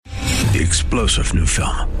the explosive new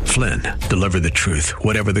film, Flynn, Deliver the Truth,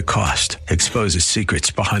 Whatever the Cost, exposes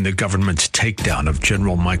secrets behind the government's takedown of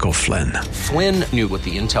General Michael Flynn. Flynn knew what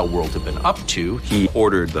the intel world had been up to. He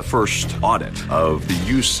ordered the first audit of the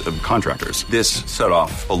use of contractors. This set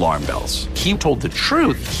off alarm bells. He told the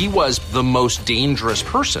truth. He was the most dangerous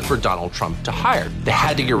person for Donald Trump to hire. They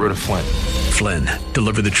had to get rid of Flynn. Flynn,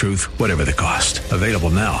 Deliver the Truth, Whatever the Cost. Available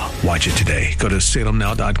now. Watch it today. Go to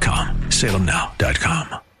salemnow.com.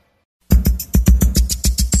 salemnow.com.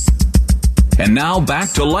 And now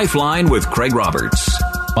back to Lifeline with Craig Roberts.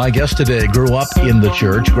 My guest today grew up in the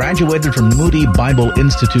church, graduated from Moody Bible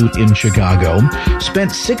Institute in Chicago,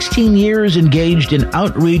 spent 16 years engaged in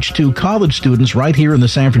outreach to college students right here in the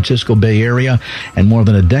San Francisco Bay Area, and more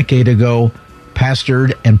than a decade ago,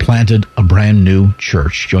 pastored and planted a brand new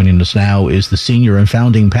church. Joining us now is the senior and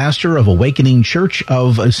founding pastor of Awakening Church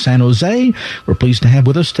of San Jose. We're pleased to have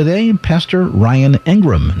with us today Pastor Ryan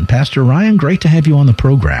Ingram. And Pastor Ryan, great to have you on the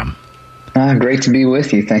program. Great to be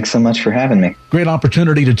with you. Thanks so much for having me. Great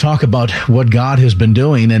opportunity to talk about what God has been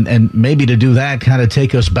doing, and maybe to do that, kind of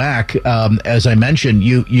take us back. As I mentioned,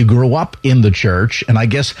 you grew up in the church, and I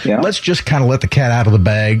guess let's just kind of let the cat out of the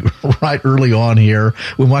bag right early on here.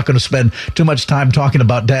 We're not going to spend too much time talking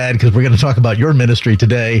about Dad, because we're going to talk about your ministry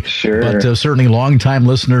today. Sure. But certainly longtime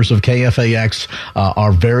listeners of KFAX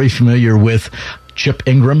are very familiar with Chip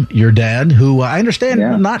Ingram, your dad, who I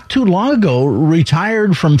understand not too long ago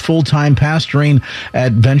retired from full-time pastoring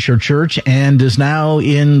at Venture Church and is now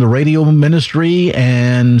in the radio ministry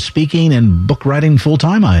and speaking and book writing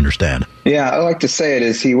full-time, I understand. Yeah, I like to say it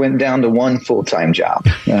is he went down to one full-time job,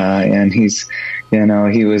 and he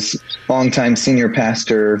was longtime senior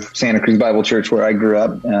pastor, Santa Cruz Bible Church, where I grew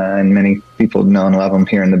up, and many people know and love him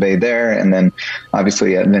here in the Bay there, and then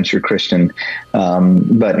obviously at Venture Christian.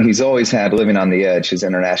 But he's always had Living on the Edge, his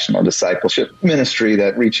international discipleship ministry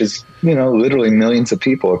that reaches, literally millions of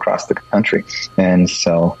people across the country. And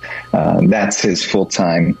so that's his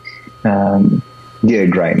full-time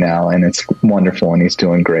gig right now, and it's wonderful, and he's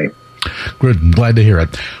doing great. Good. Glad to hear it.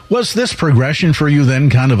 Was this progression for you then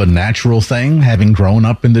kind of a natural thing, having grown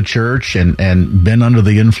up in the church and been under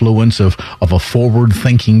the influence of a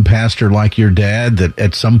forward-thinking pastor like your dad, that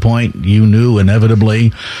at some point you knew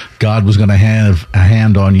inevitably God was going to have a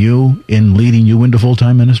hand on you in leading you into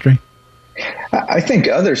full-time ministry? I think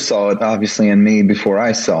others saw it, obviously, in me before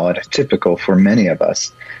I saw it, typical for many of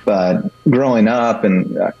us. But growing up,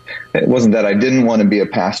 and it wasn't that I didn't want to be a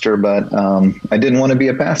pastor, but I didn't want to be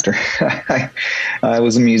a pastor. I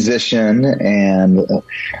was a musician and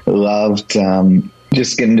loved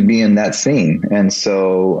just getting to be in that scene. And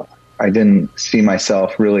so I didn't see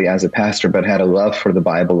myself really as a pastor, but had a love for the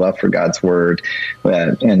Bible, love for God's Word,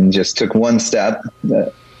 and just took one step,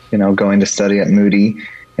 going to study at Moody.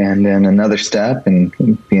 And then another step and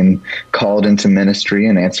being called into ministry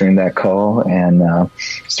and answering that call, and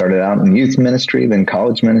started out in youth ministry, then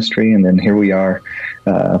college ministry. And then here we are.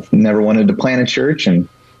 Never wanted to plant a church. And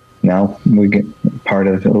now we get part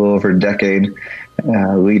of a little over a decade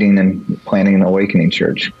leading and planting an Awakening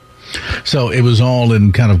Church. So it was all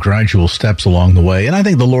in kind of gradual steps along the way. And I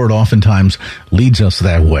think the Lord oftentimes leads us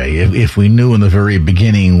that way. If we knew in the very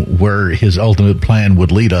beginning where his ultimate plan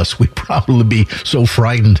would lead us, we'd probably be so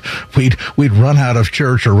frightened. We'd run out of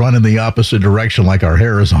church or run in the opposite direction like our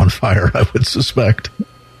hair is on fire, I would suspect.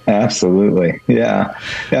 Absolutely. Yeah.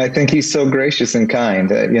 I think he's so gracious and kind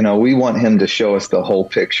that, we want him to show us the whole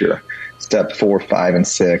picture. Step 4, 5, and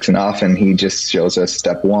 6. And often he just shows us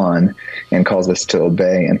step 1 and calls us to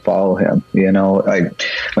obey and follow him. When I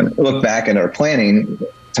look back at our planning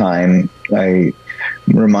time, I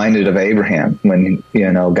reminded of Abraham when,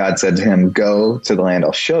 God said to him, go to the land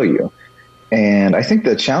I'll show you. And I think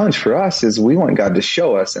the challenge for us is we want God to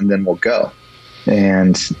show us and then we'll go.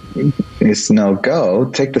 And it's go,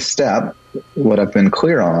 take the step, what I've been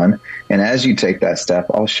clear on. And as you take that step,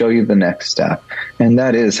 I'll show you the next step. And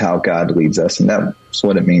that is how God leads us. And that's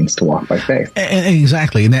what it means to walk by faith.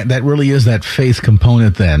 Exactly. And that really is that faith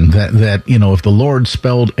component then, that if the Lord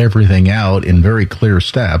spelled everything out in very clear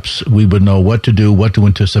steps, we would know what to do, what to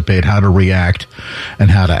anticipate, how to react, and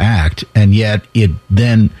how to act. And yet it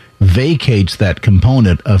then vacates that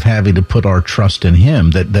component of having to put our trust in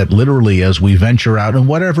him, that literally as we venture out and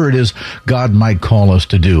whatever it is God might call us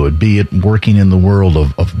to do, be it working in the world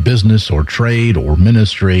of business or trade or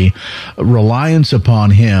ministry, reliance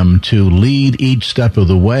upon him to lead each step of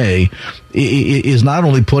the way is not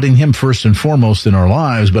only putting him first and foremost in our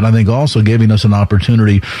lives, but I think also giving us an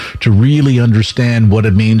opportunity to really understand what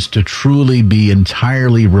it means to truly be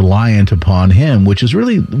entirely reliant upon him, which is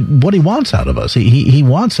really what he wants out of us. He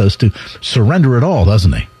wants us to surrender it all,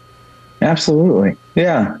 doesn't he? Absolutely.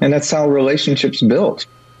 Yeah. And that's how relationships build.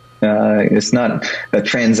 It's not a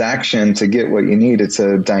transaction to get what you need. It's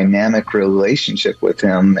a dynamic relationship with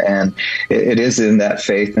him. And it is in that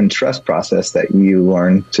faith and trust process that you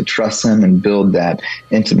learn to trust him and build that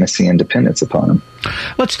intimacy and dependence upon him.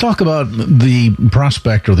 Let's talk about the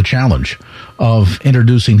prospect or the challenge of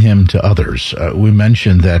introducing him to others. We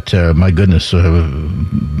mentioned that, my goodness,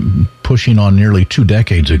 pushing on nearly 2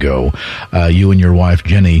 decades ago, you and your wife,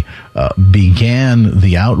 Jenny, began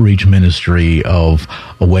the outreach ministry of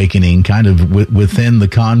Awakening kind of within the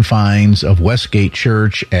confines of Westgate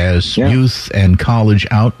Church as youth and college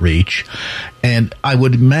outreach. And I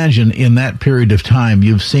would imagine in that period of time,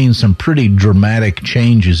 you've seen some pretty dramatic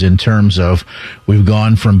changes in terms of we've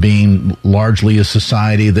gone from being largely a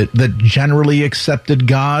society that generally accepted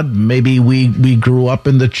God. Maybe we grew up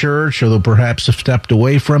in the church, or perhaps have stepped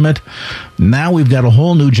away from it. Now we've got a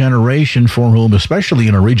whole new generation for whom, especially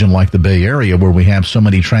in a region like the Bay Area, where we have so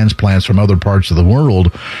many transplants from other parts of the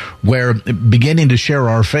world, where beginning to share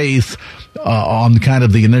our faith on kind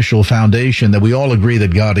of the initial foundation that we all agree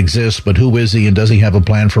that God exists, but who is he and does he have a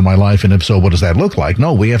plan for my life? And if so, what does that look like?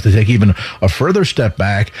 No, we have to take even a further step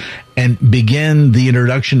back and begin the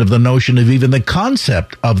introduction of the notion of even the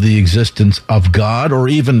concept of the existence of God, or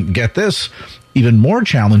even, get this, even more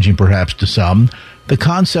challenging perhaps to some, the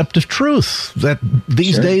concept of truth. That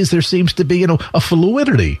these days there seems to be, a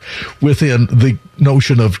fluidity within the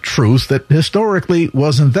notion of truth that historically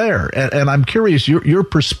wasn't there. And I'm curious your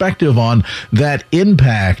perspective on that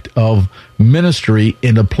impact of ministry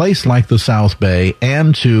in a place like the South Bay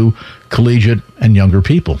and to collegiate and younger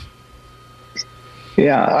people.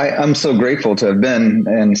 Yeah, I'm so grateful to have been,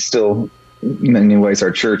 and still, in many ways, our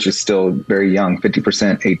church is still very young,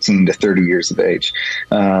 50%, 18 to 30 years of age.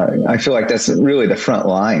 I feel like that's really the front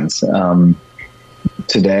lines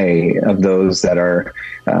today of those that are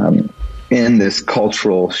in this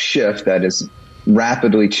cultural shift that is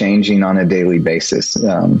rapidly changing on a daily basis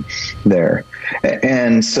there.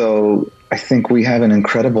 And so I think we have an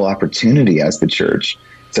incredible opportunity as the church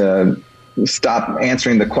to stop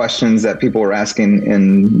answering the questions that people were asking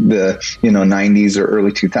in the 90s or early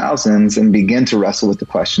 2000s and begin to wrestle with the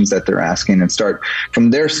questions that they're asking and start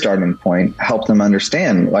from their starting point, help them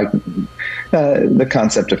understand the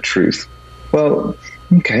concept of truth. Well,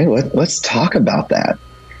 okay, let's talk about that.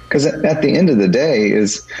 Because at the end of the day,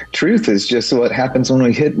 truth is just what happens when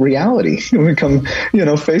we hit reality. When we come,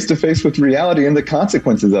 face to face with reality and the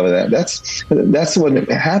consequences of that. That's what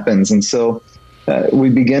happens. And so we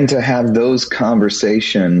begin to have those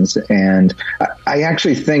conversations. And I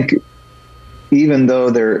actually think, even though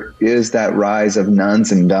there is that rise of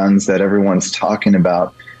nuns and duns that everyone's talking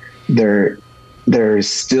about, there is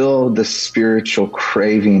still the spiritual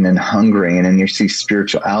craving and hungering, and you see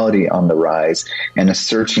spirituality on the rise, and a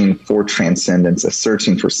searching for transcendence, a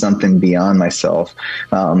searching for something beyond myself.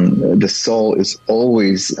 The soul is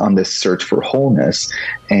always on this search for wholeness,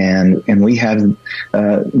 and we have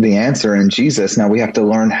the answer in Jesus. Now we have to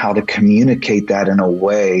learn how to communicate that in a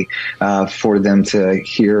way for them to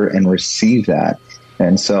hear and receive that.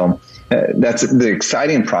 And so that's the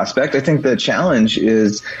exciting prospect. I think the challenge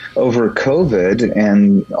is over COVID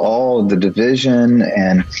and all the division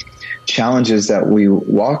and challenges that we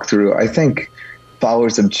walk through. I think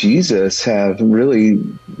followers of Jesus have really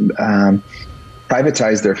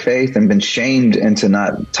privatized their faith and been shamed into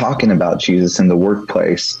not talking about Jesus in the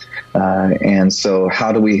workplace. And so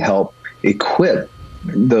how do we help equip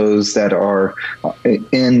those that are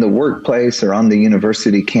in the workplace or on the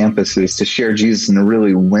university campuses to share Jesus in a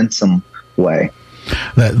really winsome way?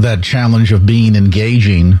 That challenge of being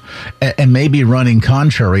engaging and maybe running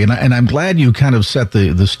contrary. And I'm glad you kind of set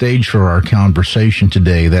the stage for our conversation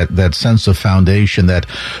today, that sense of foundation that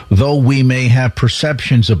though we may have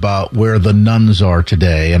perceptions about where the nuns are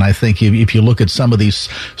today, and I think if you look at some of these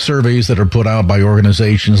surveys that are put out by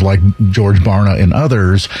organizations like George Barna and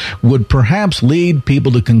others, would perhaps lead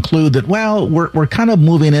people to conclude that, well, we're kind of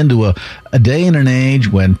moving into a day and an age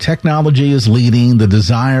when technology is leading, the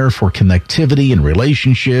desire for connectivity and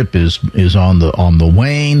relationship is on the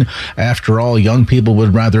wane. After all, young people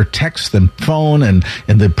would rather text than phone, and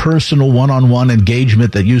the personal one-on-one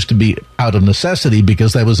engagement that used to be out of necessity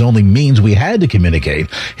because that was the only means we had to communicate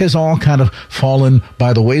has all kind of fallen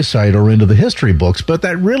by the wayside or into the history books. But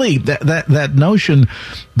that really, that notion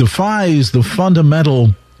defies the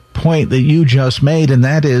fundamental point that you just made, and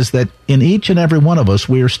that is that in each and every one of us,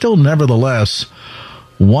 we are still nevertheless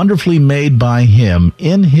wonderfully made by him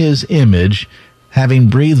in his image, having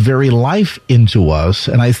breathed very life into us.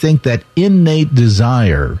 And I think that innate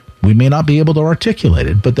desire We may not be able to articulate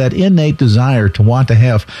it, but that innate desire to want to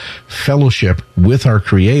have fellowship with our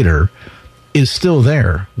Creator is still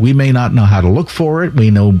there. We may not know how to look for it.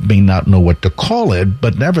 We may not know what to call it,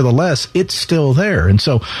 but nevertheless, it's still there. And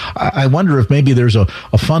so I wonder if maybe there's a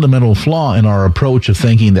fundamental flaw in our approach of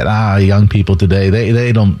thinking that, young people today,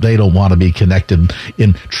 they don't want to be connected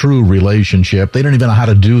in true relationship. They don't even know how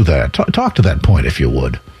to do that. Talk to that point, if you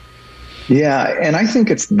would. Yeah. And I think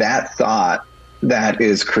it's that thought that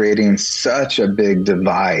is creating such a big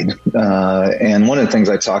divide. And one of the things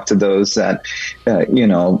I talk to those that,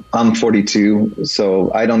 I'm 42,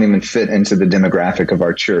 so I don't even fit into the demographic of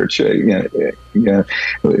our church,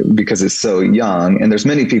 because it's so young. And there's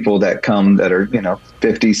many people that come that are,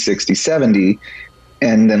 50, 60, 70.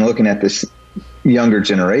 And then looking at this younger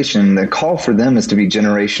generation, the call for them is to be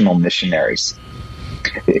generational missionaries.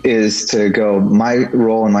 Is to go, my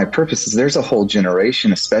role and my purpose is there's a whole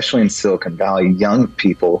generation, especially in Silicon Valley, young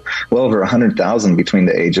people, well over 100,000 between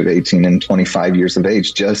the age of 18 and 25 years of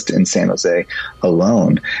age, just in San Jose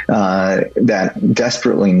alone, that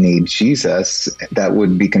desperately need Jesus, that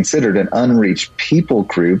would be considered an unreached people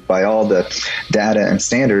group by all the data and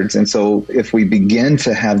standards. And so if we begin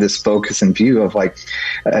to have this focus and view of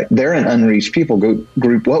they're an unreached people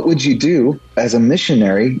group, what would you do as a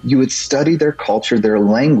missionary? You would study their culture, their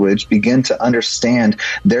language, begin to understand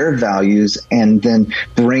their values, and then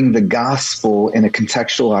bring the gospel in a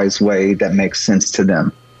contextualized way that makes sense to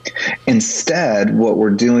them. Instead, what we're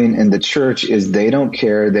doing in the church is they don't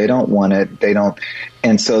care, they don't want it, they don't.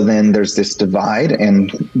 And so then there's this divide,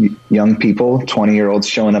 and young people, 20-year-olds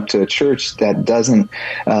showing up to a church that doesn't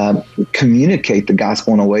communicate the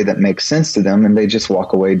gospel in a way that makes sense to them, and they just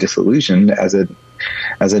walk away disillusioned as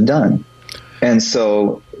a done. And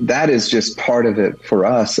so that is just part of it for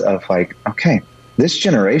us of okay, this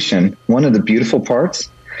generation, one of the beautiful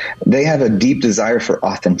parts, they have a deep desire for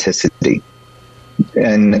authenticity.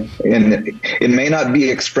 And it may not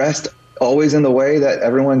be expressed always in the way that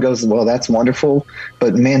everyone goes, well, that's wonderful.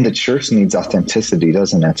 But man, the church needs authenticity,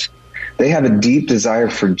 doesn't it? They have a deep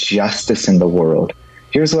desire for justice in the world.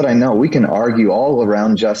 Here's what I know. We can argue all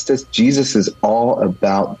around justice. Jesus is all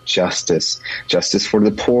about justice. Justice for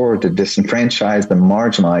the poor, the disenfranchised, the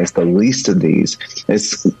marginalized, the least of these.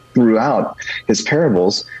 It's throughout his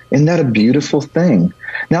parables. Isn't that a beautiful thing?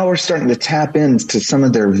 Now we're starting to tap into some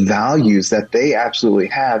of their values that they absolutely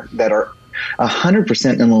have that are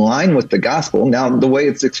 100% in line with the gospel. Now, the way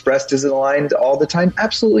it's expressed is aligned all the time?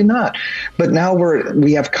 Absolutely not. But now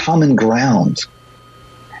we have common ground.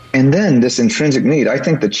 And then this intrinsic need. I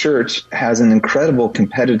think the church has an incredible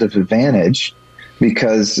competitive advantage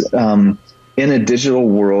because in a digital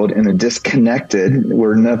world, in a disconnected,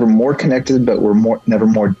 we're never more connected, but we're never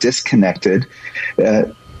more disconnected.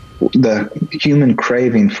 The human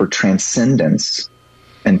craving for transcendence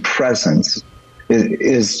and presence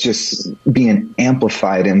is just being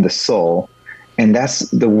amplified in the soul. And that's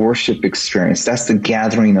the worship experience. That's the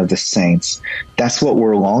gathering of the saints. That's what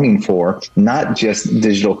we're longing for, not just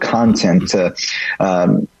digital content to,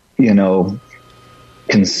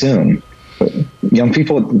 consume. But young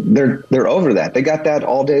people, they're over that. They got that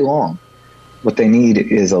all day long. What they need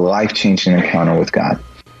is a life-changing encounter with God.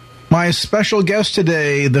 My special guest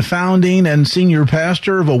today, the founding and senior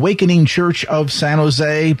pastor of Awakening Church of San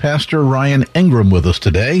Jose, Pastor Ryan Ingram, with us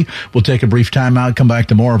today. We'll take a brief time out, come back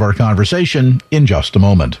to more of our conversation in just a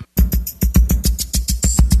moment.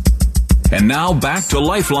 And now back to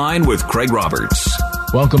Lifeline with Craig Roberts.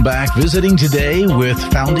 Welcome back. Visiting today with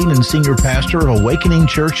founding and senior pastor of Awakening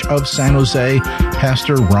Church of San Jose,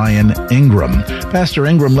 Pastor Ryan Ingram. Pastor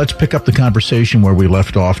Ingram, let's pick up the conversation where we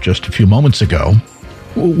left off just a few moments ago.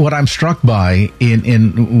 What I'm struck by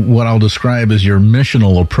in what I'll describe as your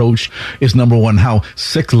missional approach is, number one, how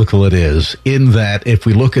cyclical it is, in that if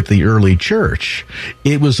we look at the early church,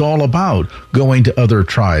 it was all about going to other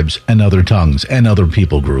tribes and other tongues and other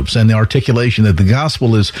people groups, and the articulation that the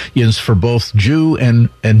gospel is for both Jew and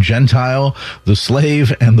Gentile, the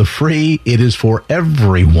slave and the free. It is for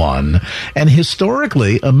everyone. And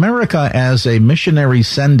historically, America as a missionary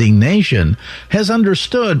sending nation has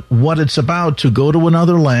understood what it's about to go to another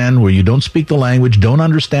land where you don't speak the language, don't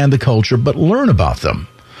understand the culture, but learn about them.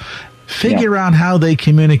 Figure out how they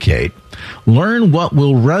communicate. Learn what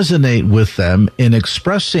will resonate with them in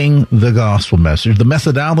expressing the gospel message, the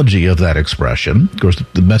methodology of that expression. Of course,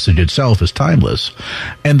 the message itself is timeless.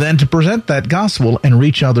 And then to present that gospel and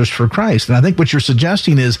reach others for Christ. And I think what you're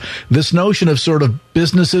suggesting is this notion of sort of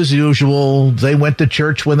business as usual. They went to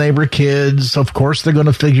church when they were kids. Of course, they're going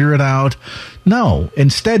to figure it out. No,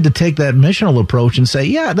 instead to take that missional approach and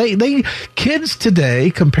say, they kids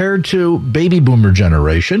today compared to baby boomer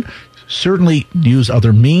generation certainly use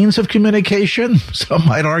other means of communication. Some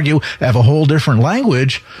might argue have a whole different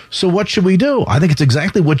language. So what should we do? I think it's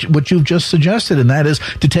exactly what you've just suggested, and that is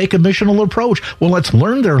to take a missional approach. Well, let's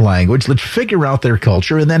learn their language, let's figure out their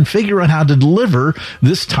culture, and then figure out how to deliver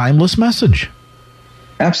this timeless message.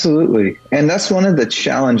 Absolutely. And that's one of the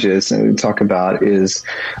challenges that we talk about is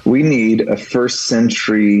we need a first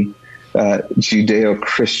century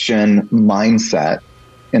Judeo-Christian mindset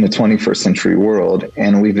in a 21st century world.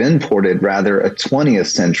 And we've imported rather a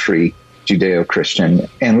 20th century Judeo-Christian.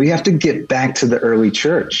 And we have to get back to the early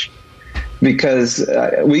church because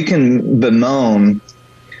we can bemoan,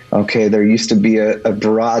 okay, there used to be a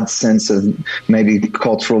broad sense of maybe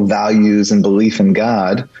cultural values and belief in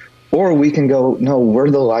God. Or we can go, no, we're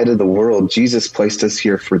the light of the world. Jesus placed us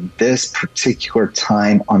here for this particular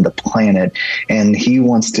time on the planet, and he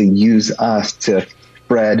wants to use us to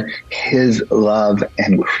spread his love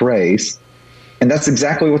and grace. And that's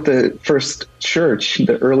exactly what the first church,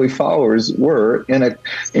 the early followers, were in an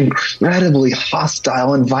incredibly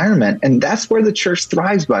hostile environment. And that's where the church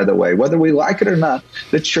thrives, by the way. Whether we like it or not,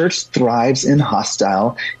 the church thrives in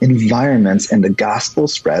hostile environments, and the gospel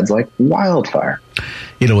spreads like wildfire.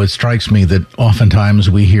 You know, it strikes me that oftentimes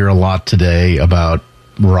we hear a lot today about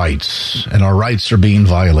rights, and our rights are being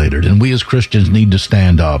violated, and we as Christians need to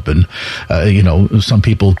stand up. And some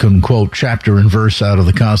people can quote chapter and verse out of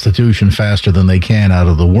the Constitution faster than they can out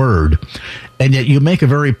of the Word, and yet you make a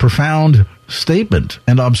very profound statement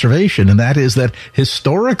and observation, and that is that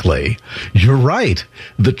historically, you're right,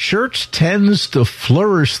 the church tends to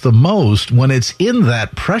flourish the most when it's in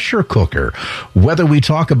that pressure cooker. Whether we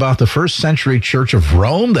talk about the first century Church of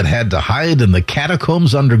Rome that had to hide in the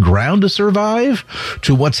catacombs underground to survive,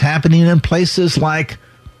 to what's happening in places like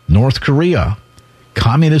North Korea,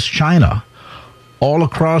 Communist China, all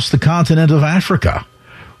across the continent of Africa,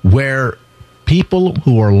 where people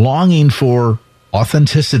who are longing for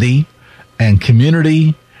authenticity and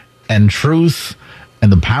community and truth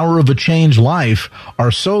and the power of a changed life are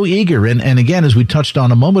so eager. And again, as we touched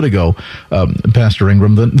on a moment ago, Pastor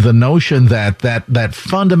Ingram, the notion that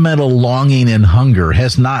fundamental longing and hunger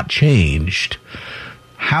has not changed.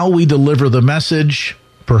 How we deliver the message,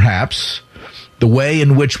 perhaps. The way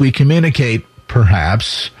in which we communicate,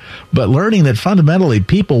 perhaps. But learning that fundamentally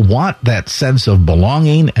people want that sense of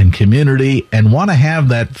belonging and community and want to have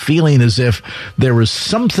that feeling as if there is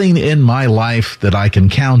something in my life that I can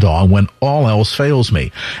count on when all else fails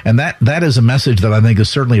me. And that is a message that I think has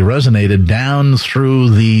certainly resonated down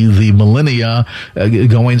through the millennia,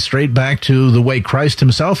 going straight back to the way Christ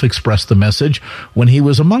himself expressed the message when he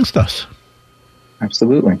was amongst us.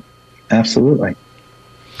 Absolutely. Absolutely.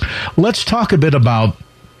 Let's talk a bit about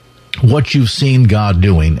what you've seen God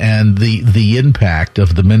doing and the impact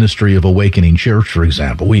of the ministry of Awakening Church, for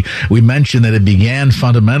example. We mentioned that it began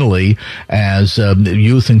fundamentally as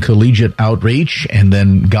youth and collegiate outreach, and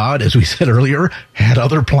then God, as we said earlier, had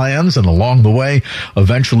other plans, and along the way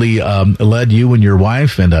eventually led you and your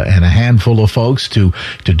wife and a handful of folks to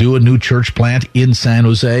do a new church plant in San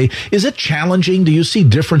Jose. Is it challenging? Do you see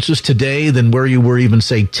differences today than where you were even,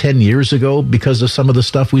 say, 10 years ago because of some of the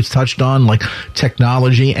stuff we've touched on, like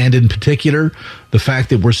technology, and in particular, the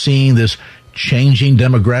fact that we're seeing this changing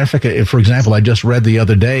demographic? For example, I just read the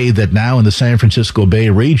other day that now in the San Francisco Bay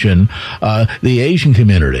region, the Asian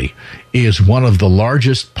community is one of the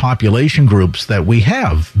largest population groups that we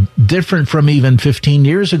have, different from even 15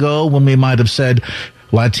 years ago when we might have said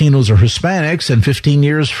Latinos or Hispanics, and 15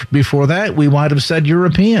 years before that, we might have said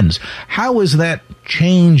Europeans. How is that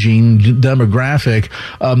changing demographic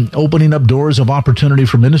opening up doors of opportunity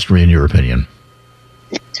for ministry, in your opinion?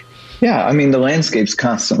 Yeah, I mean, the landscape's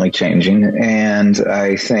constantly changing, and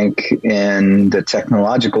I think in the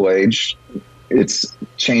technological age, it's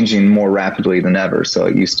changing more rapidly than ever. So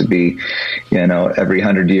it used to be, every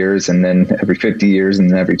 100 years, and then every 50 years, and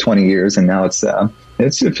then every 20 years, and now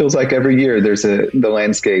it feels like every year the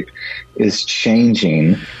landscape is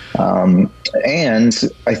changing. And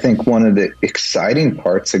I think one of the exciting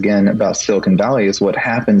parts, again, about Silicon Valley is what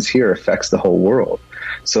happens here affects the whole world.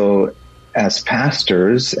 So as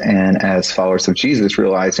pastors and as followers of Jesus,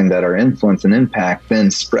 realizing that our influence and impact then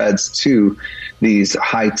spreads to these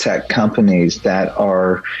high-tech companies that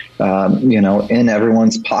are, in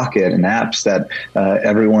everyone's pocket, and apps that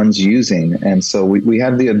everyone's using. And so we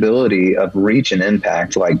have the ability of reach and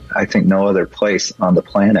impact like I think no other place on the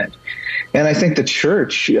planet. And I think the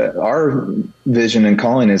church, our vision and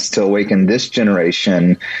calling is to awaken this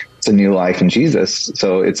generation to new life in Jesus.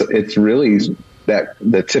 So it's really that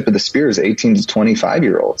the tip of the spear is 18 to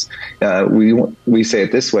 25-year-olds. We say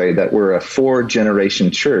it this way, that we're a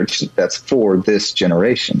 4-generation church that's for this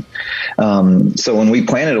generation. So when we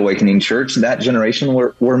planted Awakening Church, that generation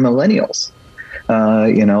were millennials.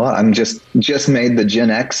 I'm just made the Gen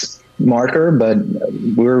X marker, but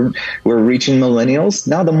we're reaching millennials.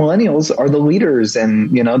 Now the millennials are the leaders, and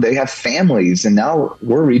they have families, and now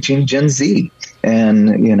we're reaching Gen Z. And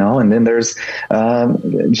then there's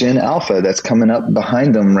Gen Alpha that's coming up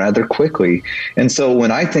behind them rather quickly. And so when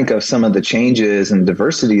I think of some of the changes and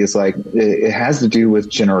diversity, it's like it has to do with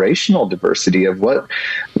generational diversity of what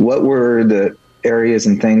were the areas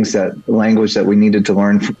and things, that language that we needed to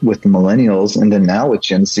learn with the millennials. And then now with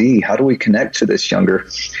Gen Z, how do we connect to this younger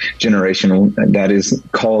generation that is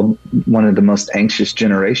called one of the most anxious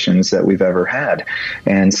generations that we've ever had?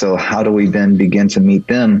 And so how do we then begin to meet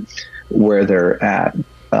them where they're at?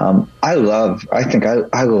 I love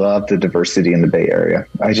the diversity in the Bay Area.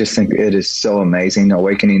 I just think it is so amazing.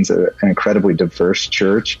 Awakening's an incredibly diverse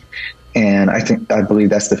church. And I believe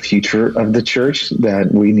that's the future of the church,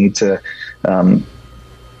 that we need to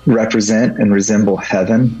represent and resemble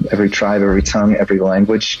heaven, every tribe, every tongue, every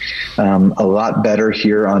language, a lot better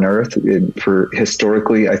here on earth.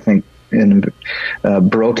 Historically, I think,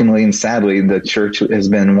 brokenly and sadly, the church has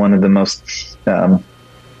been one of the most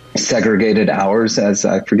segregated hours, as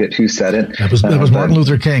I forget who said it. That was Martin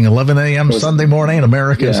Luther King. 11 a.m. Sunday morning.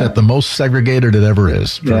 America is at the most segregated it ever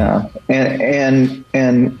is. Yeah, and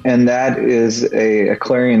that is a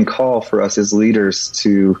clarion call for us as leaders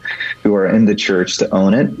who are in the church to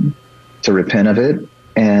own it, to repent of it,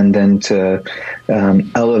 and then to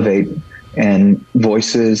elevate and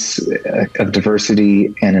voices of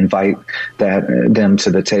diversity and invite them to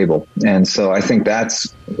the table. And so I think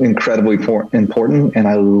that's incredibly important. And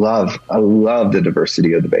I love the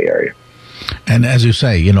diversity of the Bay Area. And as you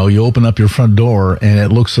say, you open up your front door and it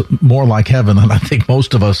looks more like heaven than I think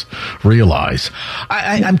most of us realize.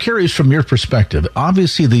 I'm curious from your perspective.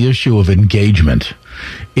 Obviously, the issue of engagement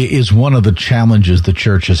is one of the challenges the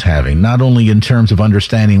church is having, not only in terms of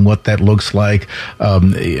understanding what that looks like,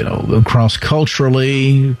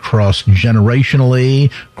 cross-culturally,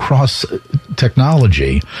 cross-generationally,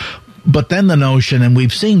 cross-technology, but then the notion, and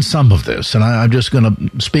we've seen some of this, and I'm just going to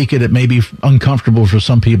speak it. It may be uncomfortable for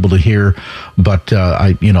some people to hear, but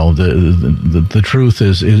the truth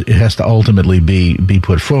is it has to ultimately be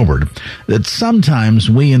put forward. That sometimes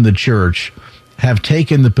we in the church have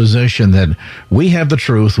taken the position that we have the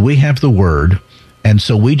truth, we have the word, and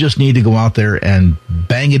so we just need to go out there and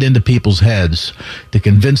bang it into people's heads to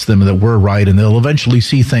convince them that we're right, and they'll eventually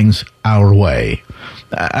see things our way.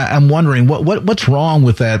 I'm wondering what's wrong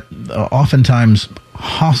with that oftentimes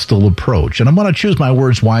hostile approach. And I'm going to choose my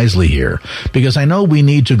words wisely here, because I know we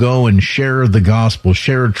need to go and share the gospel,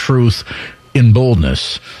 share truth in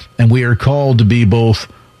boldness, and we are called to be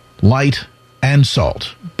both light and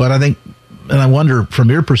salt. But I think, and I wonder from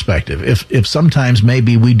your perspective, if sometimes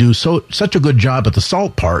maybe we do such a good job at the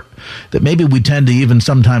salt part that maybe we tend to even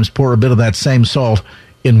sometimes pour a bit of that same salt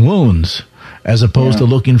in wounds, as opposed to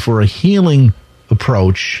looking for a healing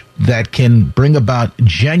approach that can bring about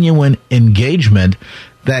genuine engagement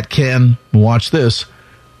that can, watch this,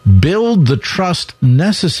 build the trust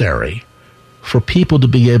necessary for people to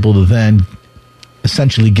be able to then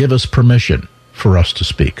essentially give us permission for us to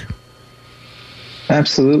speak.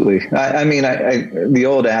 Absolutely. I mean, the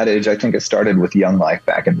old adage, I think it started with Young Life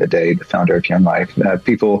back in the day, the founder of Young Life.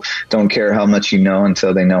 People don't care how much you know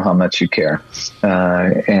until they know how much you care.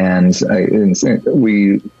 And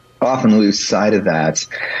we often lose sight of that.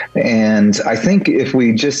 And I think if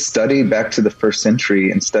we just study back to the first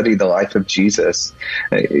century and study the life of Jesus,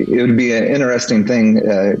 it would be an interesting thing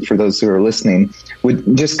for those who are listening,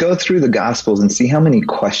 would just go through the Gospels and see how many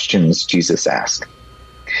questions Jesus asked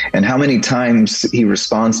and how many times he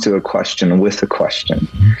responds to a question with a question.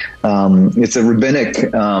 It's a rabbinic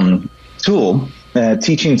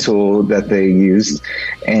teaching tool that they used,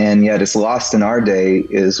 and yet it's lost in our day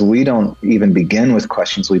is we don't even begin with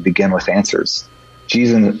questions, we begin with answers.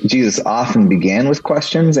 Jesus often began with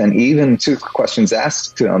questions, and even to questions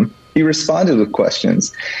asked to him, he responded with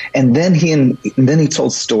questions. And then he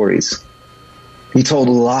told stories. He told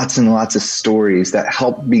lots and lots of stories that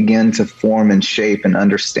helped begin to form and shape and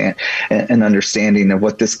understand an understanding of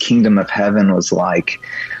what this kingdom of heaven was like.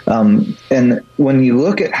 And when you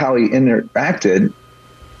look at how he interacted,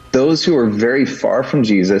 those who were very far from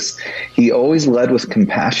Jesus, he always led with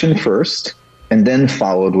compassion first and then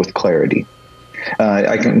followed with clarity.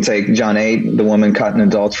 I can take John 8, the woman caught in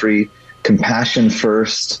adultery, compassion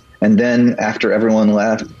first, And then after everyone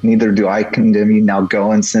left, neither do I condemn you. Now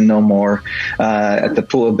go and sin no more. At the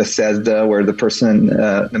pool of Bethesda, where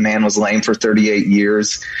the man was lame for 38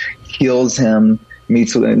 years, heals him,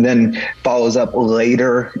 meets with, and then follows up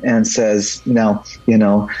later and says, now,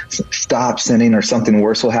 stop sinning or something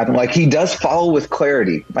worse will happen. Like, he does follow with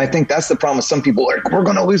clarity. I think that's the problem with some people. Like, we're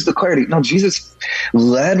going to lose the clarity. No, Jesus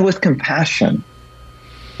led with compassion.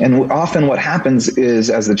 And often what happens is,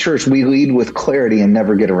 as the church, we lead with clarity and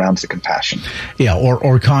never get around to compassion. Yeah,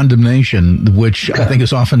 or condemnation, which I think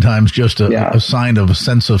is oftentimes just a sign of a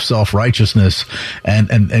sense of self-righteousness.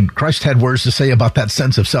 And Christ had words to say about that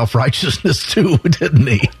sense of self-righteousness too, didn't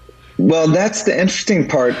he? Well, that's the interesting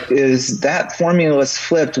part, is that formula was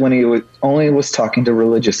flipped when he only was talking to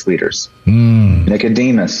religious leaders.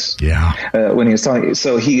 Nicodemus. Yeah. When he was talking.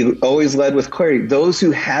 So he always led with clarity. Those who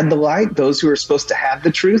had the light, those who were supposed to have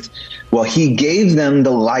the truth, well, he gave them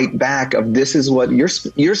the light back of, this is what you're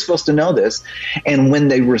supposed to know this. And when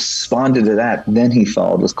they responded to that, then he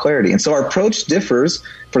followed with clarity. And so our approach differs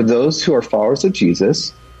for those who are followers of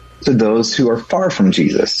Jesus to those who are far from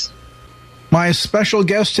Jesus. My special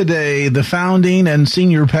guest today, the founding and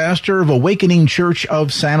senior pastor of Awakening Church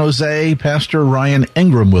of San Jose, Pastor Ryan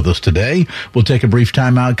Ingram, with us today. We'll take a brief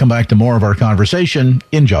time out, come back to more of our conversation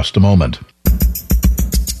in just a moment.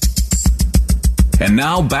 And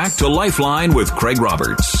now back to Lifeline with Craig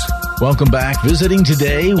Roberts. Welcome back. Visiting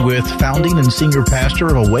today with founding and senior pastor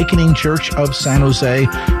of Awakening Church of San Jose,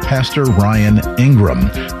 Pastor Ryan Ingram.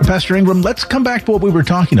 Pastor Ingram, let's come back to what we were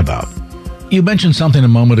talking about. You mentioned something a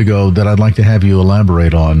moment ago that I'd like to have you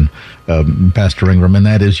elaborate on, Pastor Ingram, and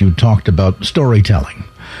that is, you talked about storytelling.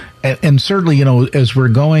 And certainly, as we're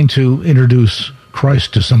going to introduce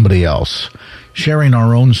Christ to somebody else, sharing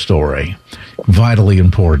our own story, vitally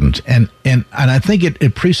important. And I think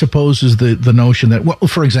it presupposes the notion that, well,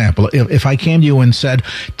 for example, if I came to you and said,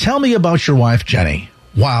 tell me about your wife, Jenny.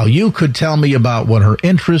 Wow, you could tell me about what her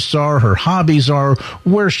interests are, her hobbies are,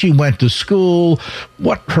 where she went to school,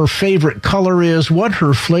 what her favorite color is, what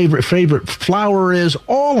her favorite flower is,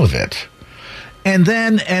 all of it. And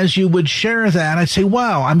then as you would share that, I'd say,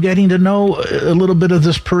 wow, I'm getting to know a little bit of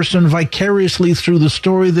this person vicariously through the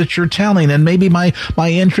story that you're telling, and maybe my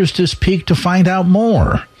interest is piqued to find out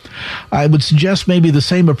more. I would suggest maybe the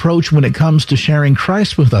same approach when it comes to sharing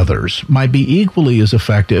Christ with others might be equally as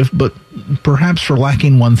effective, but perhaps for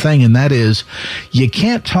lacking one thing, and that is, you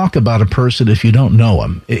can't talk about a person if you don't know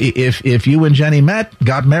them. If you and Jenny met,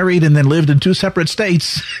 got married, and then lived in two separate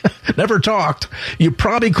states, never talked, you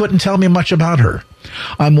probably couldn't tell me much about her.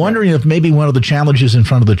 I'm wondering if maybe one of the challenges in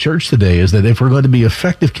front of the church today is that if we're going to be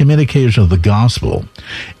effective communicators of the gospel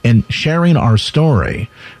and sharing our story,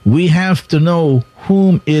 we have to know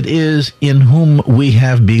whom it is in whom we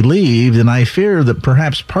have believed. And I fear that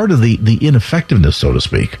perhaps part of the ineffectiveness, so to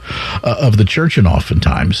speak, of the church, and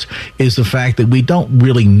oftentimes, is the fact that we don't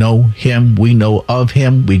really know him. We know of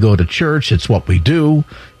him. We go to church. It's what we do.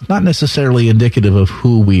 Not necessarily indicative of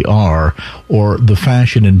who we are or the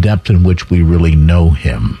fashion and depth in which we really know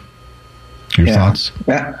him. Your thoughts?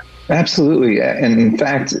 Absolutely. And in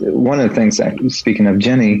fact, one of the things, speaking of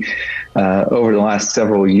Jenny, over the last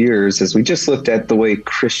several years, is we just looked at the way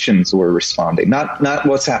Christians were responding, not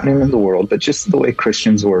what's happening in the world, but just the way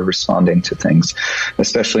Christians were responding to things,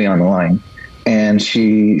 especially online. And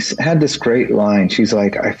she had this great line. She's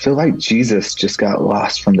like, I feel like Jesus just got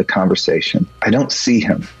lost from the conversation. I don't see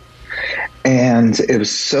him. And it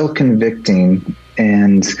was so convicting.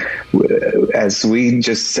 And as we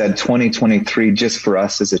just said, 2023, just for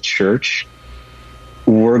us as a church,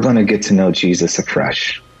 we're going to get to know Jesus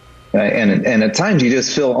afresh. And at times you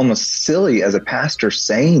just feel almost silly as a pastor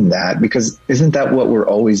saying that, because isn't that what we're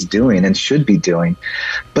always doing and should be doing?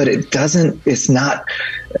 But it's not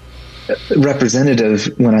representative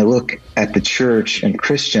when I look at the church and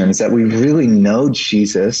Christians that we really know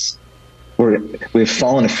Jesus. We've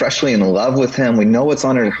fallen freshly in love with him. We know what's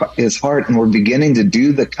on his heart, and we're beginning to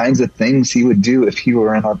do the kinds of things he would do if he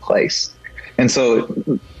were in our place. And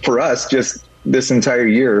so for us, just this entire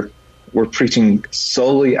year, we're preaching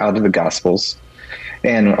solely out of the Gospels.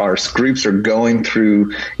 And our groups are going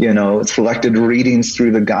through, selected readings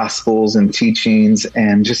through the Gospels and teachings.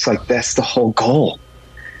 And just like, that's the whole goal.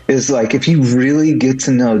 Is like, if you really get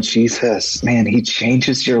to know Jesus, man, he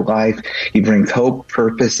changes your life. He brings hope,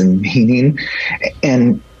 purpose, and meaning.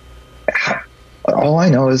 And all I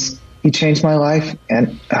know is he changed my life,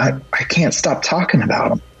 and I can't stop talking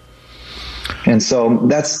about him. And so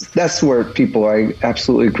that's where people, I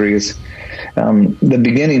absolutely agree, is the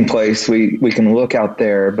beginning place, we can look out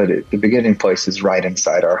there, but the beginning place is right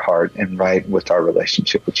inside our heart and right with our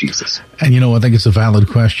relationship with Jesus. And, I think it's a valid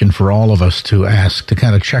question for all of us to ask, to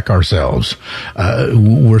kind of check ourselves.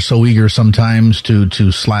 We're so eager sometimes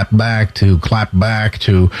to slap back, to clap back,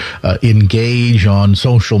 to engage on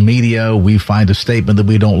social media. We find a statement that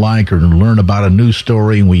we don't like or learn about a news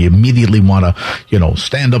story, and we immediately want to,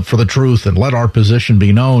 stand up for the truth and let our position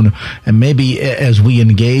be known. And maybe as we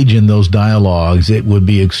engage in those dialogues, it would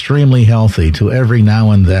be extremely healthy to every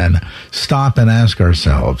now and then stop and ask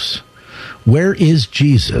ourselves, where is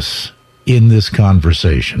Jesus in this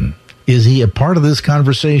conversation? Is he a part of this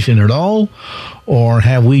conversation at all? Or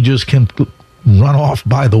have we just run off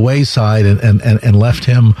by the wayside and left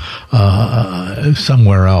him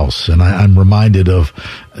somewhere else? And I'm reminded of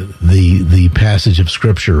the passage of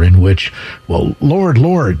Scripture in which, well,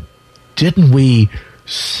 Lord, didn't we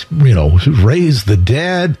raise the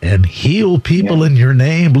dead and heal people in your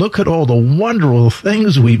name? Look at all the wonderful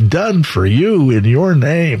things we've done for you in your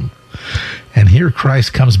name. And here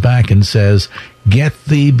Christ comes back and says, get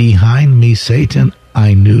thee behind me, Satan.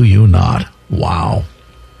 I knew you not. Wow.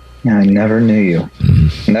 I never knew you.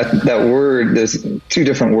 And that word, there's two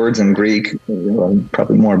different words in Greek,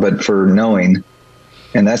 probably more, but for knowing.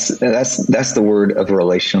 And that's the word of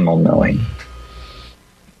relational knowing.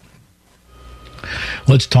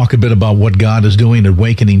 Let's talk a bit about what God is doing at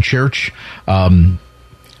Awakening Church.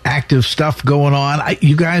 Active stuff going on.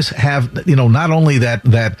 You guys have, not only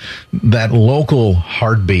that local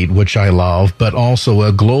heartbeat, which I love, but also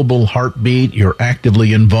a global heartbeat. You're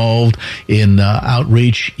actively involved in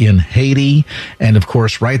outreach in Haiti, and of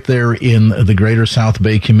course, right there in the greater South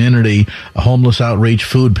Bay community, a homeless outreach,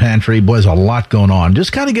 food pantry. Boy, there's a lot going on.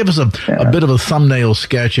 Just kind of give us a bit of a thumbnail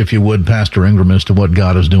sketch, if you would, Pastor Ingram, as to what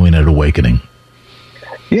God is doing at Awakening.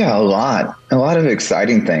 Yeah, a lot of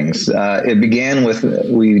exciting things. It began with,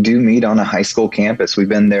 we do meet on a high school campus. We've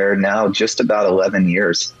been there now just about 11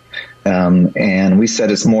 years. And we said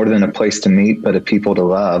it's more than a place to meet, but a people to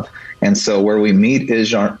love. And so where we meet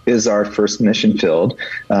is our first mission field,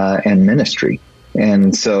 and ministry.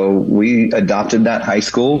 And so we adopted that high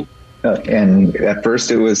school. And at first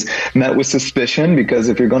it was met with suspicion, because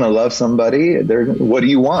if you're going to love somebody, what do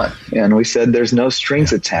you want? And we said there's no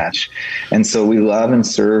strings attached. And so we love and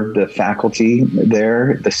serve the faculty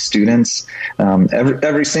there, the students.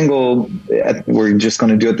 Every single, we're just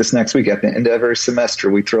going to do it this next week. At the end of every semester,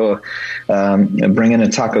 we bring in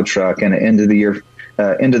a taco truck and an end of the year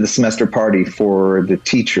end of the semester party for the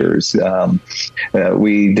teachers.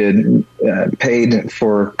 We did paid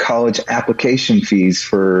for college application fees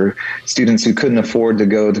for students who couldn't afford to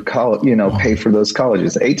go to college, pay for those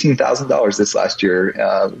colleges. $18,000 this last year.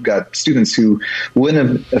 Got students who wouldn't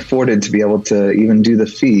have afforded to be able to even do the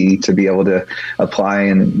fee to be able to apply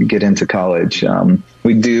and get into college.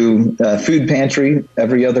 We do food pantry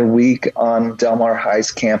every other week on Del Mar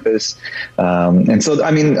High's campus. And so,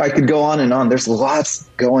 I could go on and on. There's lots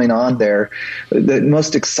going on there. The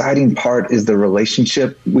most exciting part is the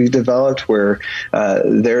relationship we've developed, where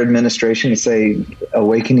their administration say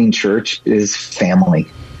Awakening Church is family.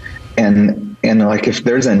 And like, if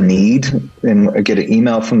there's a need, and I get an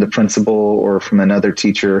email from the principal or from another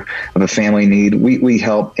teacher of a family need, we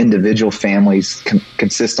help individual families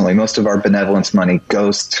consistently. Most of our benevolence money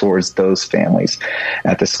goes towards those families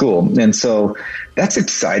at the school. And so that's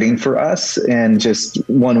exciting for us. And just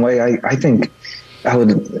one way, I think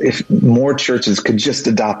if more churches could just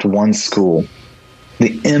adopt one school,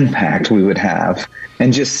 the impact we would have,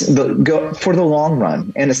 and just go for the long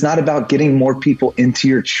run. And it's not about getting more people into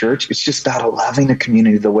your church. It's just about loving a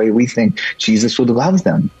community the way we think Jesus would love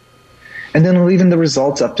them, and then leaving the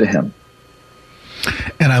results up to him.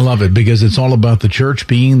 And I love it, because it's all about the church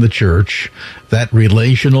being the church, that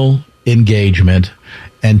relational engagement,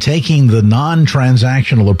 and taking the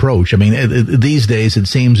non-transactional approach. These days it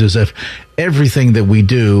seems as if everything that we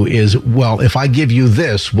do is, well, if I give you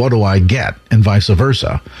this, what do I get? And vice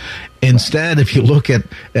versa. Instead, if you look at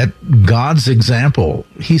God's example,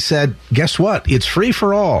 he said, guess what? It's free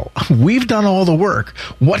for all. We've done all the work.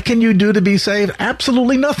 What can you do to be saved?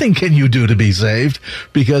 Absolutely nothing can you do to be saved,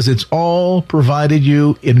 because it's all provided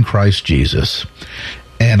you in Christ Jesus.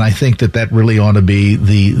 And I think that really ought to be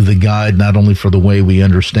the guide, not only for the way we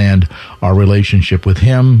understand our relationship with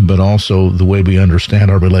him, but also the way we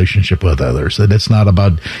understand our relationship with others. That it's not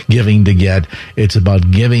about giving to get. It's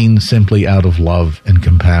about giving simply out of love and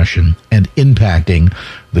compassion, and impacting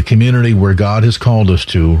the community where God has called us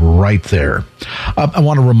to right there. I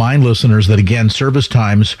want to remind listeners that, again, service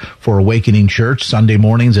times for Awakening Church, Sunday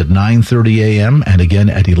mornings at 9:30 a.m. and again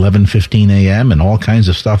at 11:15 a.m. and all kinds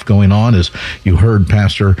of stuff going on, as you heard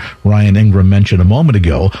Pastor Ryan Ingram mention a moment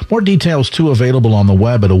ago. More details, too, available on the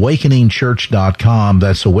web at awakeningchurch.com.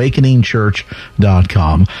 That's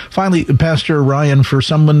awakeningchurch.com. Finally, Pastor Ryan, for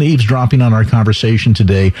someone eavesdropping on our conversation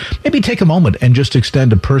today, maybe take a moment and just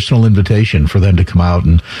extend a personal invitation for them to come out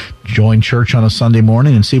and join church on a Sunday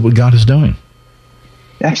morning and see what God is doing.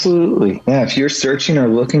 Absolutely. Yeah. If you're searching or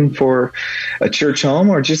looking for a church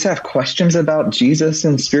home or just have questions about Jesus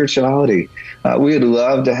and spirituality, we would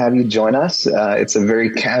love to have you join us. It's a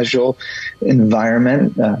very casual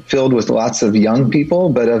environment filled with lots of young people,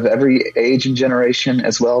 but of every age and generation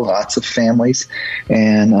as well, lots of families.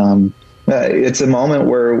 And it's a moment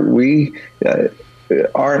where we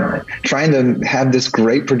are trying to have this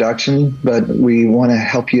great production, but we want to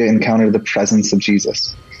help you encounter the presence of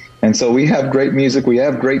Jesus. And so we have great music, we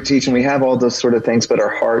have great teaching, we have all those sort of things, but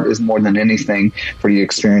our heart is more than anything for you to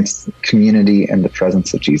experience community and the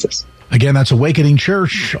presence of Jesus. Again, that's Awakening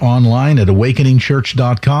Church online at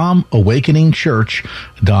awakeningchurch.com,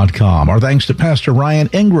 awakeningchurch.com. Our thanks to Pastor Ryan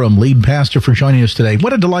Ingram, lead pastor, for joining us today.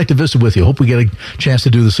 What a delight to visit with you. Hope we get a chance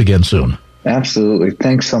to do this again soon. Absolutely.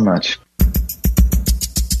 Thanks so much.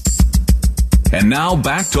 And now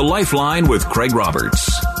back to Lifeline with Craig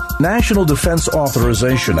Roberts. National Defense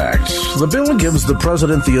Authorization Act. The bill gives the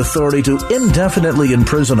president the authority to indefinitely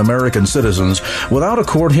imprison American citizens without a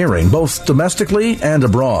court hearing, both domestically and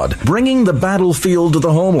abroad, bringing the battlefield to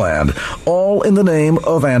the homeland, all in the name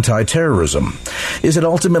of anti-terrorism. Is it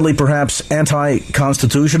ultimately perhaps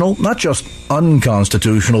anti-constitutional? Not just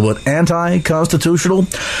unconstitutional, but anti-constitutional?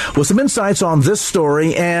 With some insights on this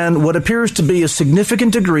story and what appears to be a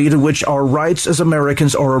significant degree to which our rights as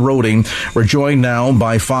Americans are eroding, we're joined now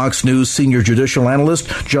by Fox News senior judicial analyst,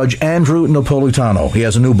 Judge Andrew Napolitano. He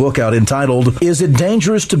has a new book out entitled, Is It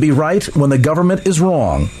Dangerous to Be Right When the Government is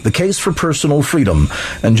Wrong? The Case for Personal Freedom.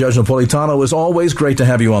 And Judge Napolitano, is always great to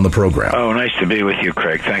have you on the program. Oh, nice to be with you,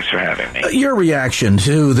 Craig. Thanks for having me. Your reaction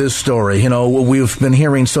to this story. You know, we've been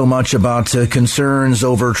hearing so much about concerns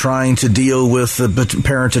over trying to deal with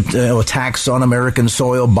apparent attacks on American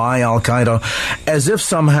soil by Al-Qaeda, as if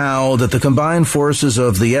somehow that the combined forces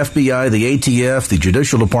of the FBI, the ATF, the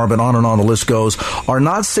Judicial Department, on and on the list goes, are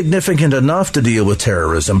not significant enough to deal with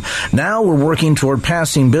terrorism. Now we're working toward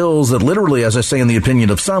passing bills that literally, as I say in the opinion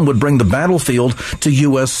of some, would bring the battlefield to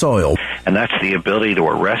U.S. soil. And that's the ability to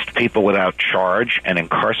arrest people without charge and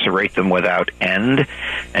incarcerate them without end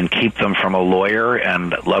and keep them from a lawyer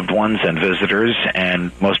and loved ones and visitors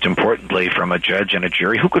and, most importantly, from a judge and a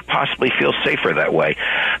jury. Who could possibly feel safer that way?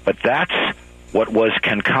 But that's what was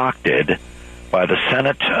concocted by the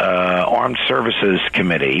Senate Armed Services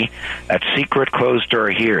Committee at secret closed-door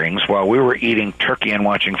hearings while we were eating turkey and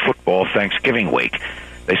watching football Thanksgiving week.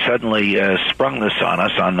 They suddenly sprung this on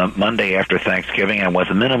us on the Monday after Thanksgiving, and with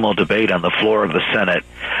minimal debate on the floor of the Senate,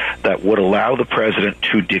 that would allow the president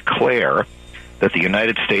to declare that the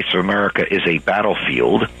United States of America is a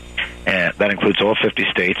battlefield, and that includes all 50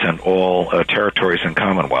 states and all territories and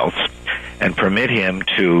commonwealths, and permit him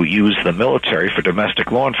to use the military for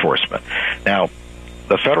domestic law enforcement. Now,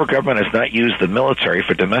 the federal government has not used the military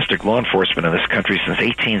for domestic law enforcement in this country since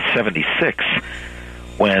 1876,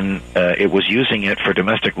 when it was using it for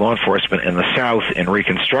domestic law enforcement in the South in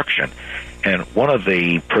Reconstruction. And one of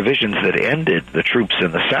the provisions that ended the troops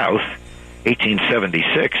in the South,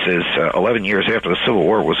 1876, is 11 years after the Civil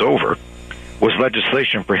War was over, was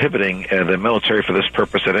legislation prohibiting the military for this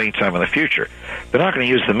purpose at any time in the future. They're not going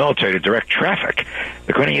to use the military to direct traffic.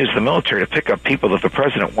 They're going to use the military to pick up people that the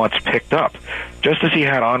president wants picked up. Just as he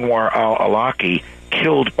had Anwar al-Awlaki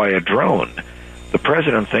killed by a drone, the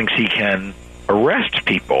president thinks he can arrest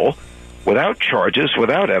people without charges,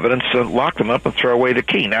 without evidence, and lock them up and throw away the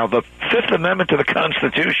key. Now, the Fifth Amendment to the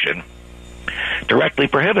Constitution directly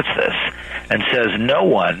prohibits this and says no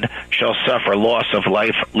one shall suffer loss of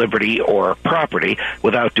life, liberty, or property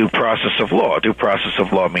without due process of law. Due process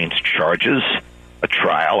of law means charges, a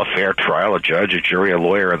trial, a fair trial, a judge, a jury, a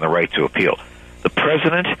lawyer, and the right to appeal. The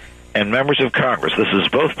president and members of Congress, this is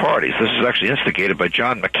both parties, this is actually instigated by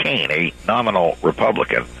John McCain, a nominal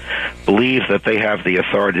Republican, believe that they have the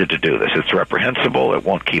authority to do this. It's reprehensible. It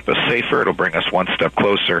won't keep us safer. It'll bring us one step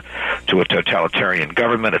closer to a totalitarian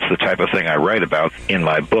government. It's the type of thing I write about in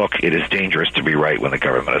my book. It is dangerous to be right when the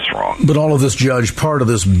government is wrong. But all of this, Judge, part of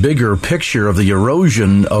this bigger picture of the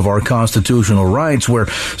erosion of our constitutional rights, where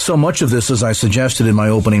so much of this, as I suggested in my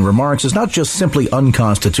opening remarks, is not just simply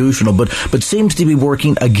unconstitutional, but seems to be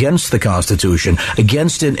working against against the Constitution,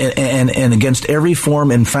 against it, and against every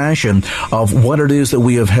form and fashion of what it is that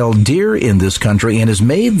we have held dear in this country and has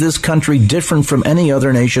made this country different from any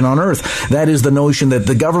other nation on earth. That is the notion that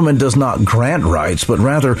the government does not grant rights, but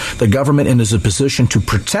rather the government is in a position to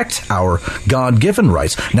protect our God-given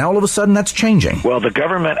rights. Now, all of a sudden, that's changing. Well, the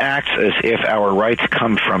government acts as if our rights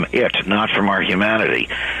come from it, not from our humanity,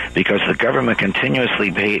 because the government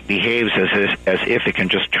continuously behaves as if it can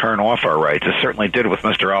just turn off our rights. It certainly did with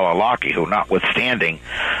Mr. al-Awlaki, who, notwithstanding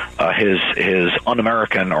his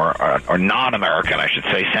un-American or non-American, I should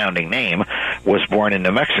say, sounding name, was born in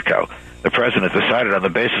New Mexico. The president decided on the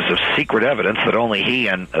basis of secret evidence that only he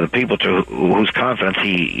and the people in whose confidence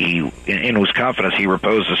he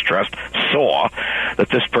reposes trust saw that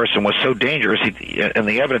this person was so dangerous, and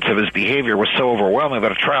the evidence of his behavior was so overwhelming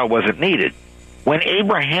that a trial wasn't needed. When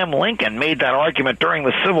Abraham Lincoln made that argument during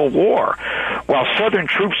the Civil War, while Southern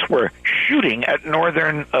troops were shooting at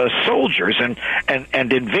Northern soldiers and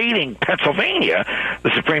invading Pennsylvania,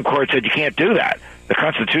 the Supreme Court said you can't do that. The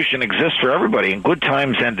Constitution exists for everybody in good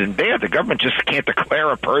times and in bad. The government just can't declare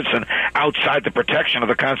a person outside the protection of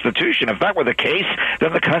the Constitution. If that were the case,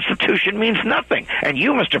 then the Constitution means nothing. And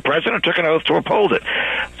you, Mr. President, took an oath to uphold it.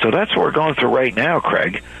 So that's what we're going through right now,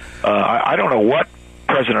 Craig. I don't know what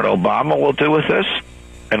President Obama will do with this,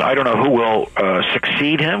 and I don't know who will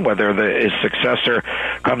succeed him, whether his successor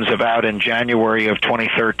comes about in January of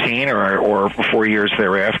 2013 or 4 years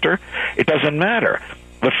thereafter. It doesn't matter.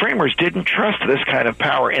 The framers didn't trust this kind of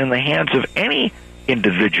power in the hands of any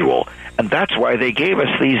individual, and that's why they gave us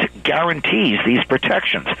these guarantees, these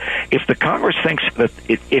protections. If the Congress thinks that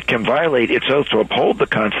it can violate its oath to uphold the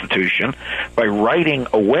Constitution by writing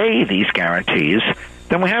away these guarantees,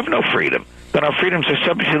 then we have no freedom. Then our freedoms are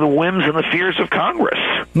subject to the whims and the fears of Congress.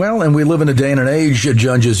 Well, and we live in a day and an age,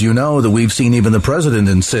 Judge, as you know, that we've seen even the president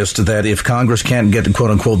insist that if Congress can't get,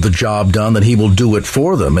 quote-unquote, the job done, that he will do it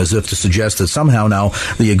for them, as if to suggest that somehow now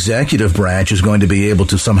the executive branch is going to be able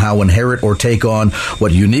to somehow inherit or take on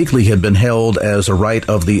what uniquely had been held as a right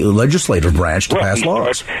of the legislative branch to pass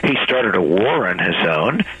laws. He started a war on his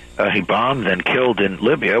own. He bombed and killed in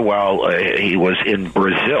Libya while he was in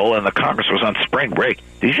Brazil, and the Congress was on spring break.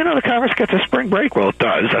 Did you know the Congress gets a spring break? Well, it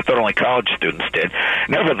does. I thought only college students did.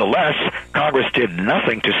 Nevertheless, Congress did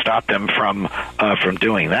nothing to stop them from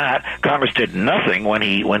doing that. Congress did nothing when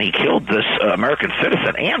he killed this American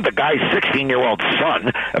citizen and the guy's 16-year-old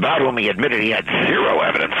son, about whom he admitted he had zero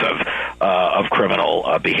evidence of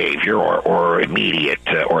criminal behavior or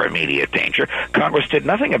immediate danger. Congress did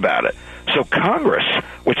nothing about it. So Congress,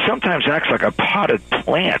 which sometimes acts like a potted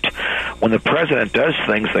plant when the president does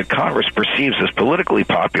things that Congress perceives as politically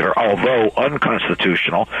popular, although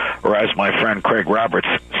unconstitutional, or as my friend Craig Roberts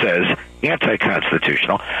says,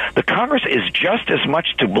 anti-constitutional, the Congress is just as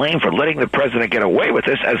much to blame for letting the president get away with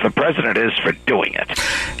this as the president is for doing it.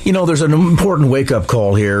 You know, there's an important wake-up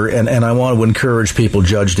call here, and I want to encourage people,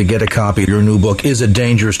 Judge, to get a copy of your new book, Is It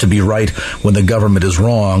Dangerous to Be Right When the Government is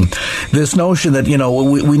Wrong? This notion that,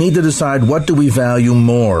 we need to decide, what do we value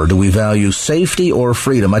more? Do we value safety or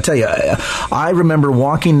freedom? I tell you, I remember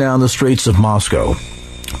walking down the streets of Moscow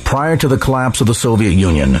prior to the collapse of the Soviet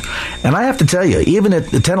Union. And I have to tell you, even at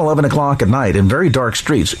 10, 11 o'clock at night in very dark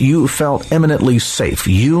streets, you felt eminently safe.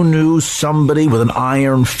 You knew somebody with an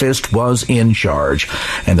iron fist was in charge.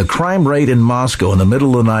 And the crime rate in Moscow in the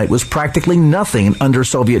middle of the night was practically nothing under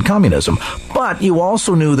Soviet communism. But you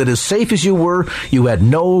also knew that as safe as you were, you had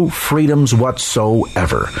no freedoms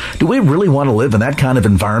whatsoever. Do we really want to live in that kind of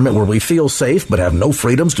environment where we feel safe but have no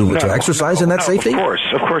freedoms to exercise in that safety? Of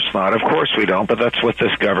course not. Of course we don't. But that's what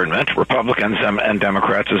this government, Republicans and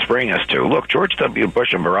Democrats, is bringing us to. Look, George W.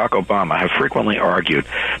 Bush and Barack Obama have frequently argued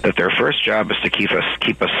that their first job is to keep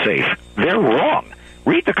us safe. They're wrong.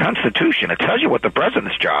 Read the Constitution. It tells you what the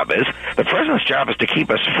president's job is. The president's job is to keep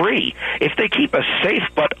us free. If they keep us safe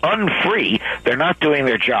but unfree, they're not doing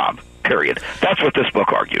their job. Period. That's what this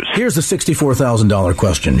book argues. Here's the $64,000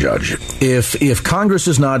 question, Judge. If Congress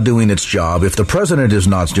is not doing its job, if the president is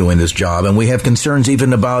not doing this job, and we have concerns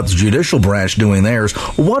even about the judicial branch doing theirs,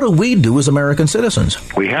 what do we do as American citizens?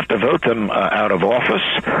 We have to vote them out of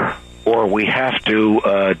office, or we have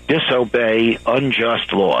to disobey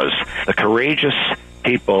unjust laws. The courageous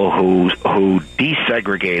people who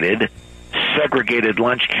segregated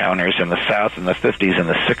lunch counters in the South in the 50s and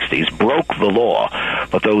the 60s broke the law,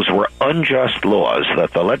 but those were unjust laws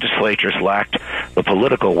that the legislatures lacked the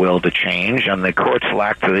political will to change and the courts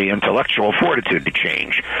lacked the intellectual fortitude to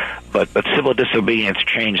change. But civil disobedience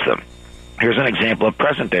changed them. Here's an example of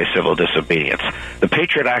present-day civil disobedience. The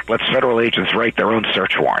Patriot Act lets federal agents write their own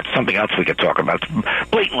search warrants. Something else we could talk about. It's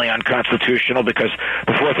blatantly unconstitutional because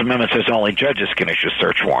the Fourth Amendment says only judges can issue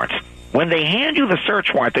search warrants. When they hand you the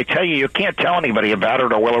search warrant, they tell you can't tell anybody about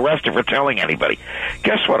it or we'll arrest you for telling anybody.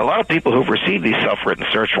 Guess what? A lot of people who've received these self-written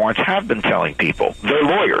search warrants have been telling people. They're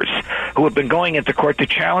lawyers who have been going into court to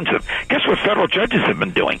challenge them. Guess what federal judges have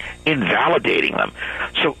been doing? Invalidating them.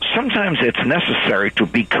 So sometimes it's necessary to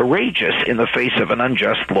be courageous in the face of an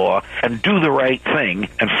unjust law and do the right thing,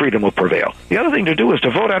 and freedom will prevail. The other thing to do is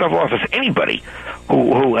to vote out of office anybody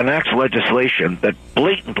who enacts legislation that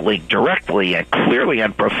blatantly, directly, and clearly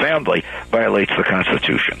and profoundly violates the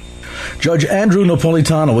Constitution. Judge Andrew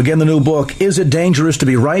Napolitano, again, the new book, Is It Dangerous to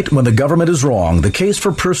Be Right When the Government is Wrong? The Case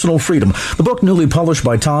for Personal Freedom. The book newly published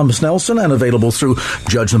by Thomas Nelson and available through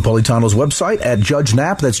Judge Napolitano's website at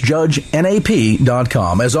JudgeNap, that's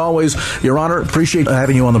JudgeNAP.com. As always, Your Honor, appreciate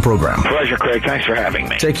having you on the program. Pleasure, Craig. Thanks for having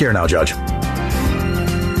me. Take care now, Judge.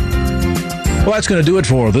 Well, that's going to do it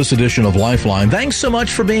for this edition of Lifeline. Thanks so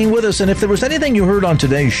much for being with us. And if there was anything you heard on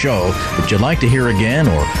today's show that you'd like to hear again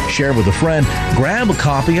or share with a friend, grab a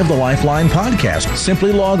copy of the Lifeline podcast.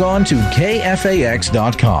 Simply log on to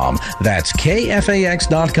KFAX.com. That's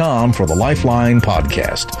KFAX.com for the Lifeline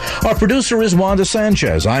podcast. Our producer is Wanda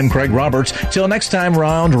Sanchez. I'm Craig Roberts. Till next time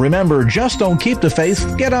round, remember, just don't keep the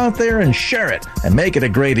faith. Get out there and share it and make it a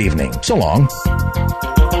great evening. So long.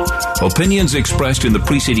 Opinions expressed in the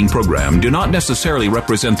preceding program do not necessarily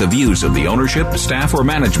represent the views of the ownership, staff, or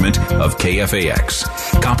management of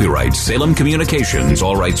KFAX. Copyright Salem Communications,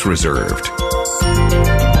 all rights reserved.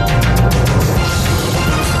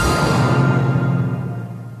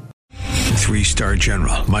 3-star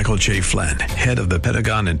General Michael J. Flynn, head of the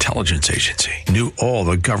Pentagon Intelligence Agency, knew all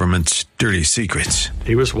the government's dirty secrets.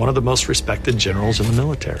 He was one of the most respected generals in the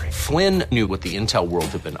military. Flynn knew what the intel world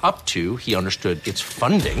had been up to. He understood its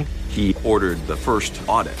funding. He ordered the first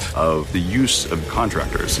audit of the use of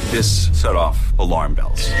contractors. This set off alarm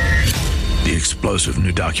bells. The explosive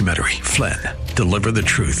new documentary, Flynn, Deliver the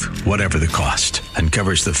Truth, Whatever the Cost,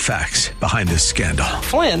 uncovers the facts behind this scandal.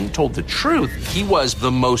 Flynn told the truth. He was the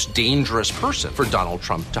most dangerous person for Donald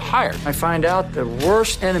Trump to hire. I find out the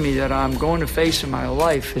worst enemy that I'm going to face in my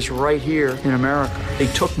life is right here in America. They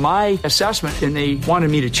took my assessment and they wanted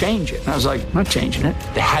me to change it. And I was like, I'm not changing it.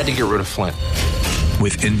 They had to get rid of Flynn.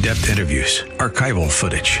 With in-depth interviews, archival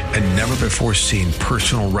footage, and never-before-seen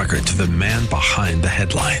personal records of the man behind the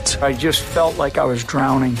headlines. I just felt like I was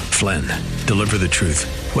drowning. Flynn, Deliver the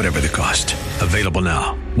Truth, Whatever the Cost. Available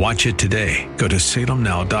now. Watch it today. Go to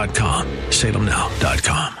salemnow.com.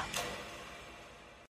 salemnow.com.